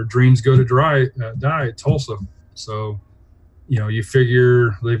where dreams go to die, Tulsa. So, you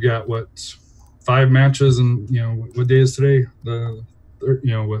figure they've got 5 matches, and what day is today? The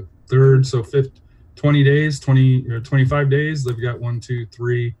third, so 20 days, 20 or 25 days. They've got 1, 2,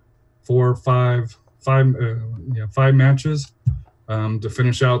 3, 4, 5 matches to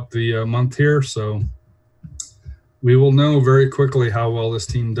finish out the month here. So we will know very quickly how well this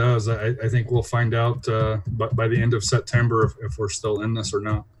team does. I think we'll find out by the end of September if we're still in this or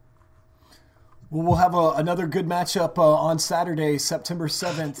not. Well, we'll have another good matchup on Saturday, September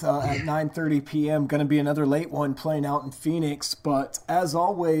 7th at 9:30 p.m. Going to be another late one playing out in Phoenix. But as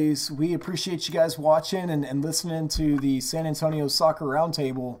always, we appreciate you guys watching and listening to the San Antonio Soccer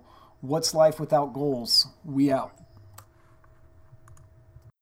Roundtable. What's life without goals? We out.